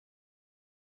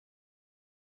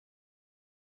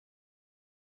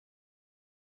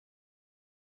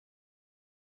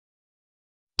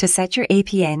To set your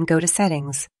APN, go to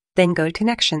Settings, then go to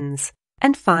Connections,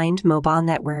 and find Mobile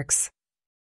Networks.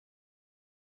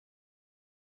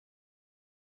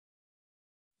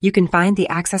 You can find the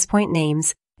access point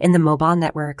names in the Mobile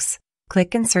Networks.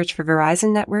 Click and search for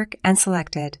Verizon Network and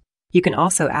select it. You can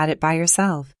also add it by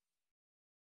yourself.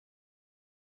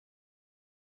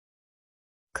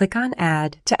 Click on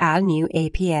Add to add new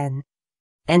APN.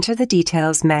 Enter the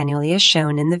details manually as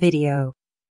shown in the video.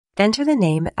 Enter the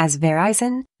name as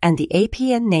Verizon and the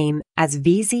APN name as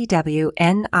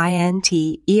VZWINTERNET.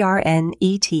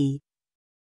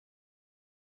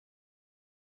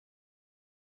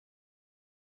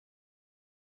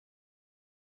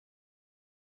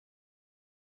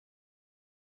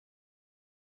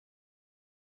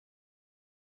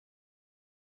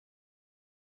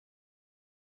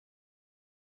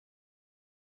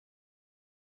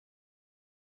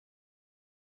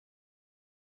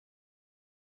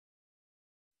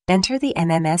 Enter the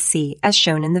MMSC as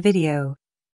shown in the video.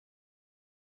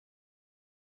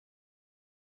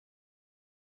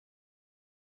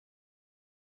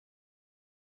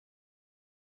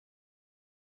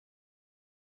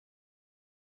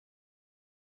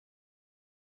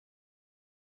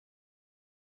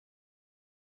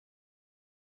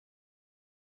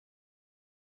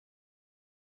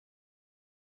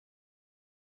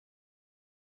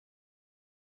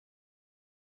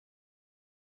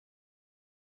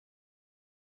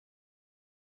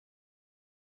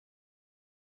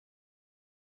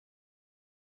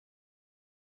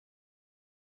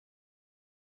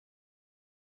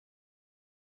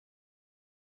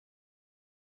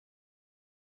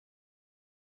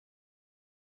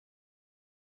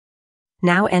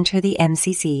 Now enter the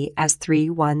MCC as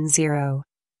 310.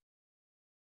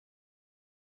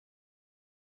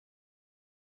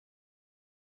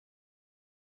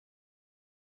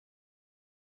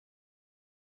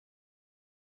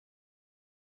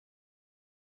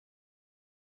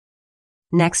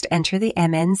 Next, enter the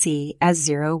MNC as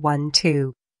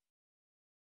 012.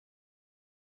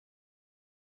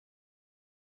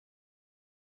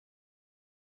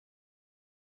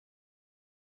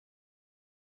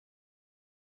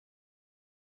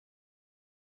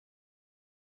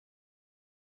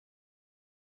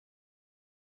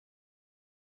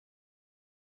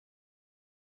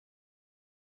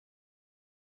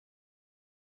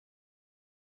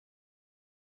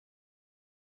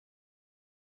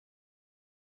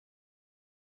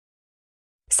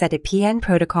 Set a PN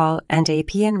protocol and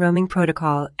APN roaming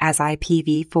protocol as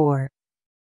IPv4.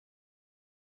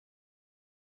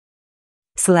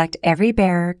 Select every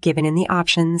bearer given in the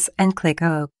options and click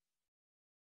OK.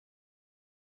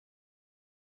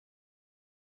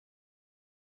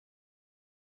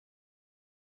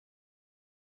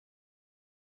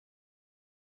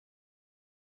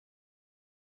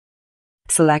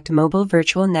 Select Mobile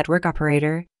Virtual Network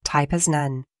Operator, type as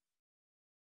None.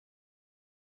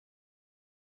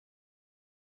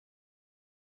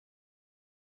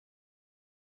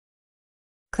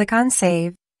 Click on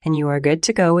Save, and you are good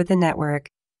to go with the network.